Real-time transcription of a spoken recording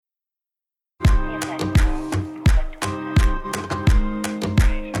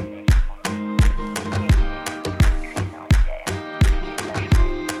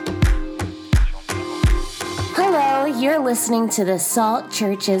listening to the Salt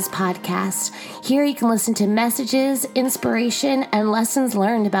Churches podcast. Here you can listen to messages, inspiration, and lessons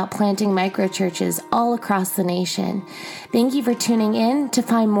learned about planting microchurches all across the nation. Thank you for tuning in. To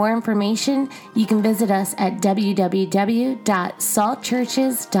find more information, you can visit us at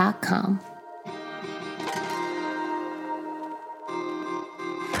www.saltchurches.com.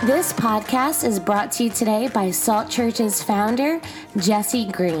 This podcast is brought to you today by Salt Churches founder,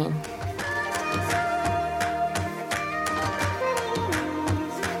 Jesse Green.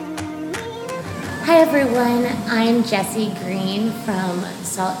 Hi everyone, I'm Jesse Green from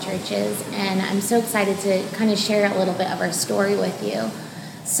Salt Churches, and I'm so excited to kind of share a little bit of our story with you.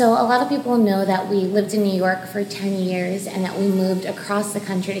 So a lot of people know that we lived in New York for 10 years and that we moved across the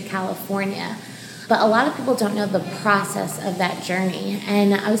country to California. But a lot of people don't know the process of that journey.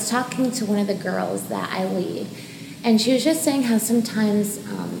 And I was talking to one of the girls that I lead, and she was just saying how sometimes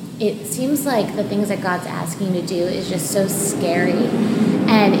it seems like the things that God's asking you to do is just so scary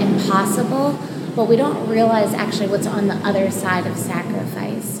and impossible, but we don't realize actually what's on the other side of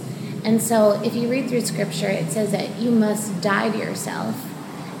sacrifice. And so if you read through Scripture, it says that you must die to yourself.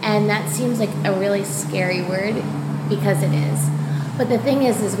 And that seems like a really scary word, because it is. But the thing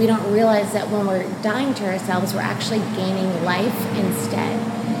is we don't realize that when we're dying to ourselves, we're actually gaining life instead.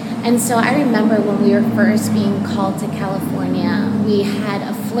 And so I remember when we were first being called to California, we had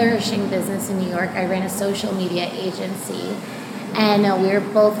a flourishing business in New York. I ran a social media agency. And we were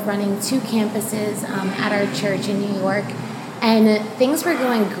both running 2 campuses at our church in New York. And things were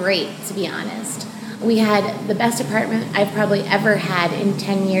going great, to be honest. We had the best apartment I've probably ever had in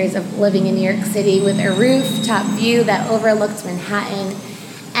 10 years of living in New York City, with a rooftop view that overlooked Manhattan.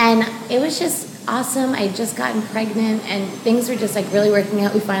 And it was just awesome. I had just gotten pregnant and things were just like really working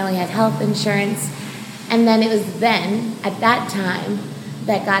out. We finally had health insurance. And then it was at that time,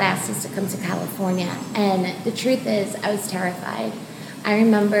 that God asked us to come to California. And the truth is, I was terrified. I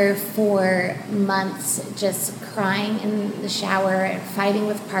remember for months just crying in the shower, fighting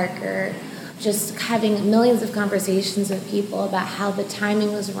with Parker, just having millions of conversations with people about how the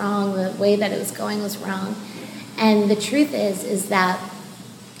timing was wrong, the way that it was going was wrong. And the truth is that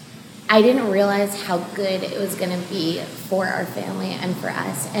I didn't realize how good it was going to be for our family and for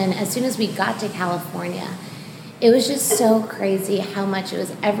us. And as soon as we got to California, it was just so crazy how much it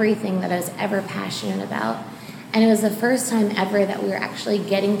was everything that I was ever passionate about. And it was the first time ever that we were actually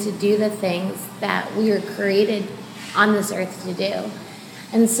getting to do the things that we were created on this earth to do.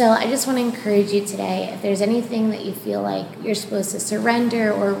 And so I just want to encourage you today, if there's anything that you feel like you're supposed to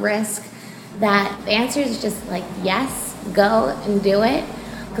surrender or risk, that the answer is just like, yes, go and do it.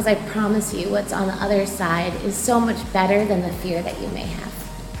 Because I promise you, what's on the other side is so much better than the fear that you may have.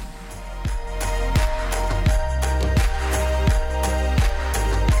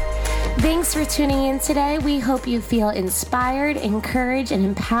 Thanks for tuning in today. We hope you feel inspired, encouraged, and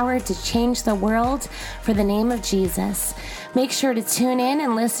empowered to change the world for the name of Jesus. Make sure to tune in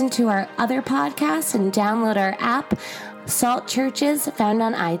and listen to our other podcasts and download our app, Salt Churches, found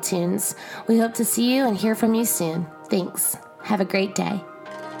on iTunes. We hope to see you and hear from you soon. Thanks. Have a great day.